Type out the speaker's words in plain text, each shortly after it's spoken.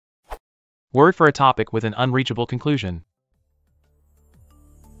Word for a topic with an unreachable conclusion.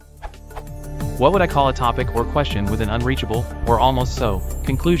 What would I call a topic or question with an unreachable, or almost so,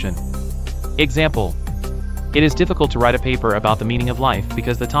 conclusion? Example. It is difficult to write a paper about the meaning of life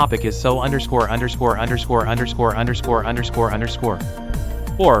because the topic is so underscore underscore underscore underscore underscore underscore underscore.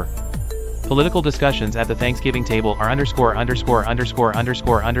 Or, political discussions at the Thanksgiving table are underscore underscore underscore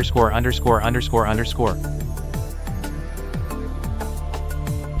underscore underscore underscore underscore underscore.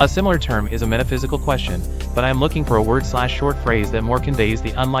 A similar term is a metaphysical question, but I am looking for a word/short phrase that more conveys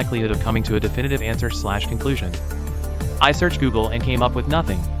the unlikelihood of coming to a definitive answer/conclusion. I searched Google and came up with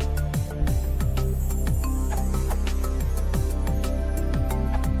nothing.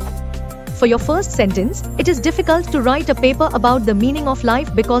 For your first sentence, it is difficult to write a paper about the meaning of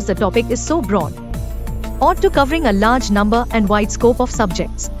life because the topic is so broad, or to covering a large number and wide scope of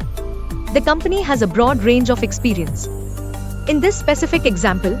subjects. The company has a broad range of experience. In this specific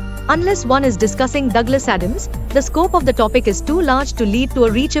example, unless one is discussing Douglas Adams, the scope of the topic is too large to lead to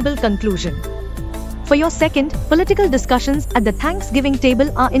a reachable conclusion. For your second, political discussions at the Thanksgiving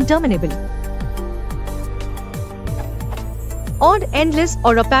table are interminable. Odd, endless,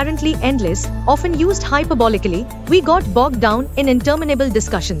 or apparently endless, often used hyperbolically, we got bogged down in interminable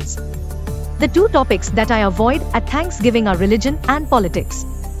discussions. The two topics that I avoid at Thanksgiving are religion and politics.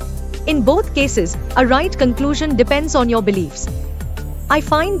 In both cases, a right conclusion depends on your beliefs. I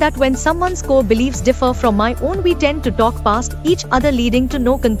find that when someone's core beliefs differ from my own, we tend to talk past each other, leading to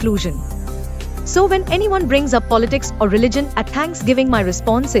no conclusion. So when anyone brings up politics or religion at Thanksgiving, my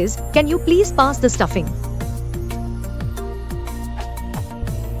response is, "Can you please pass the stuffing?"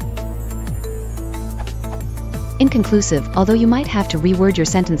 Inconclusive, although you might have to reword your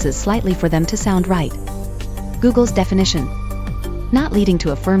sentences slightly for them to sound right. Google's definition. Not leading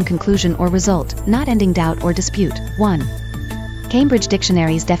to a firm conclusion or result, not ending doubt or dispute. 1. Cambridge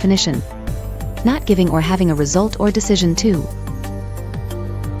Dictionary's definition. Not giving or having a result or decision. 2.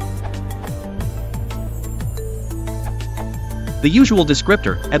 The usual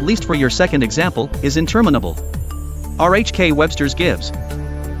descriptor, at least for your second example, is interminable. R.H.K. Webster's gives.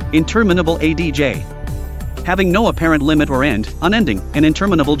 Interminable adj. Having no apparent limit or end, unending, an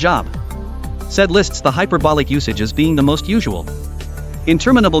interminable job. Said lists the hyperbolic usage as being the most usual.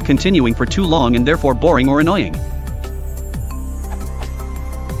 Interminable, continuing for too long and therefore boring or annoying.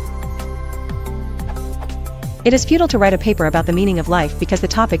 It is futile to write a paper about the meaning of life because the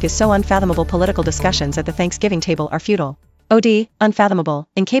topic is so unfathomable. Political discussions at the Thanksgiving table are futile. OD, unfathomable,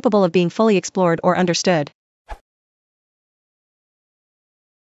 incapable of being fully explored or understood.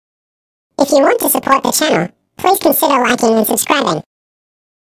 If you want to support the channel, please consider liking and subscribing.